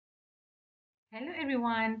Hello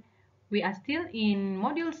everyone, we are still in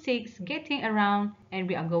Module 6 Getting Around and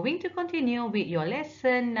we are going to continue with your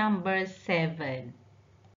lesson number 7.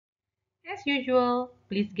 As usual,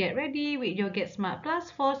 please get ready with your Get Smart Plus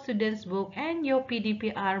for Students book and your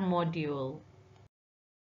PDPR module.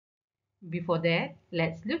 Before that,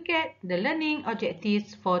 let's look at the learning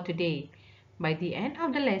objectives for today. By the end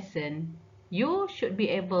of the lesson, you should be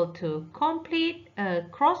able to complete a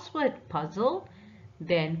crossword puzzle,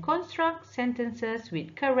 then construct sentences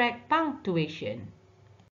with correct punctuation.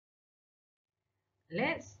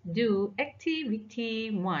 Let's do activity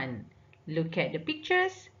 1. Look at the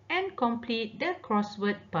pictures and complete the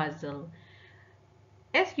crossword puzzle.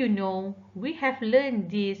 As you know, we have learned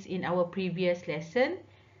this in our previous lesson,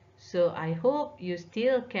 so I hope you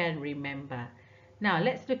still can remember. Now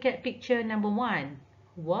let's look at picture number 1.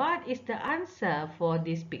 What is the answer for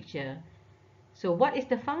this picture? So what is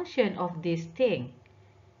the function of this thing?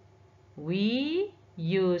 We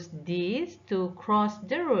use this to cross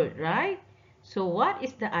the road, right? So what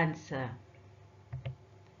is the answer?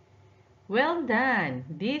 Well done.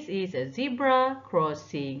 This is a zebra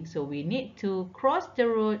crossing. So we need to cross the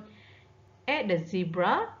road at the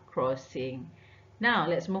zebra crossing. Now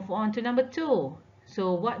let's move on to number 2.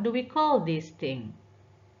 So what do we call this thing?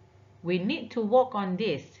 We need to walk on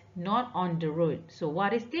this, not on the road. So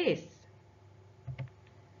what is this?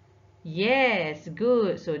 Yes,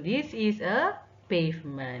 good. So this is a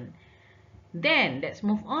pavement. Then let's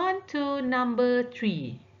move on to number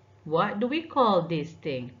 3. What do we call this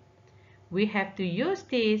thing? We have to use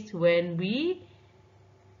this when we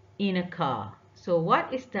in a car. So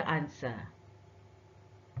what is the answer?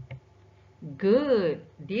 Good.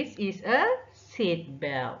 This is a seat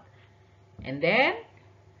belt. And then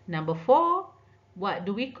number 4, what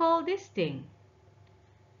do we call this thing?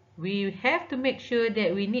 We have to make sure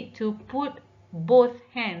that we need to put both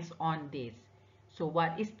hands on this. So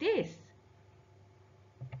what is this?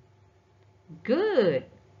 Good.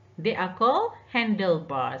 They are called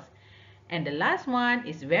handlebars. And the last one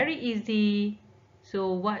is very easy.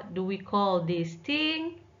 So what do we call this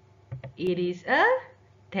thing? It is a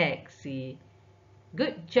taxi.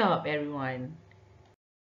 Good job, everyone.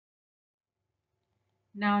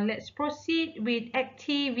 Now let's proceed with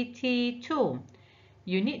activity 2.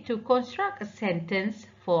 You need to construct a sentence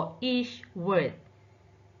for each word.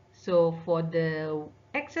 So for the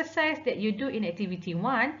exercise that you do in activity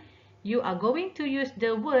 1, you are going to use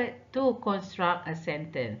the word to construct a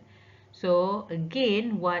sentence. So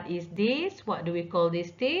again, what is this? What do we call this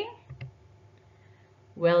thing?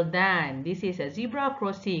 Well done. This is a zebra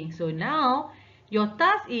crossing. So now your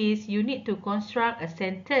task is you need to construct a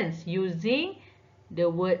sentence using the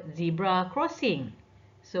word zebra crossing.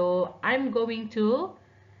 So I'm going to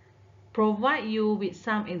provide you with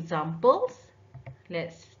some examples.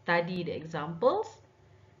 Let's study the examples.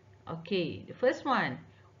 Okay, the first one.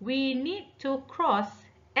 We need to cross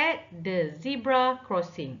at the zebra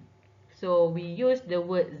crossing. So we use the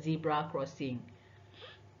word zebra crossing.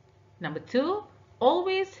 Number 2,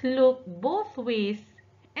 always look both ways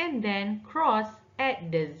and then cross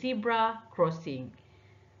at the zebra crossing.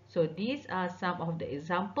 So these are some of the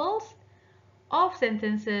examples of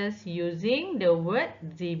sentences using the word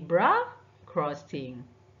zebra crossing.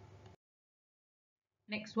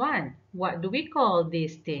 Next one, what do we call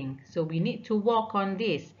this thing? So we need to walk on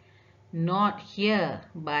this, not here,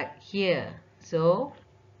 but here. So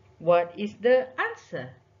what is the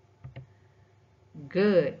answer?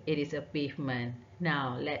 Good, it is a pavement.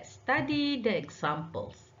 Now let's study the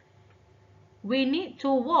examples. We need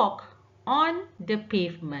to walk on the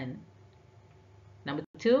pavement. Number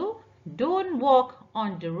 2, don't walk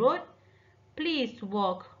on the road. Please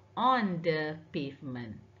walk on the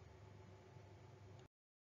pavement.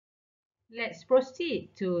 Let's proceed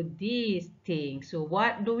to this thing. So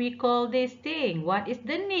what do we call this thing? What is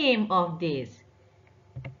the name of this?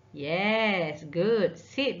 Yes, good,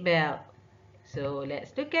 seat belt. So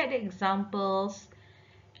let's look at the examples.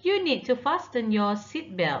 You need to fasten your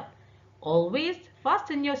seat belt. Always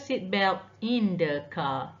fasten your seat belt in the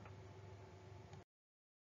car.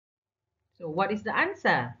 So what is the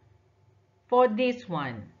answer for this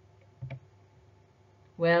one?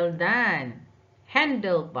 Well done.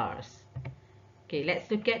 Handlebars. Okay, let's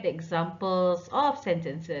look at the examples of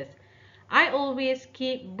sentences. I always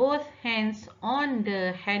keep both hands on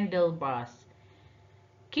the handlebars.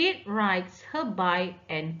 Kate rides her bike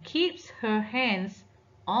and keeps her hands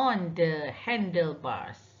on the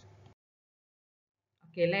handlebars.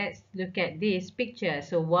 Okay, let's look at this picture.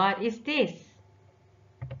 So what is this?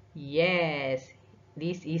 Yes,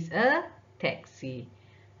 this is a taxi.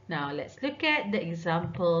 Now let's look at the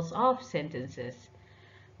examples of sentences.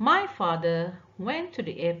 My father went to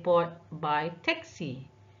the airport by taxi.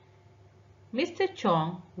 Mr.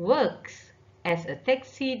 Chong works as a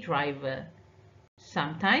taxi driver.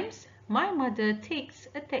 Sometimes my mother takes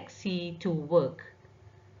a taxi to work.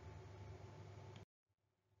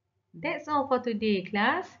 That's all for today,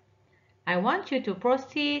 class. I want you to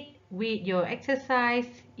proceed with your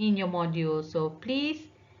exercise in your module, so please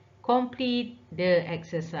complete the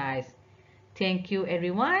exercise. Thank you,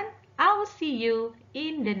 everyone. I will see you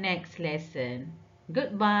in the next lesson.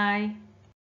 Goodbye.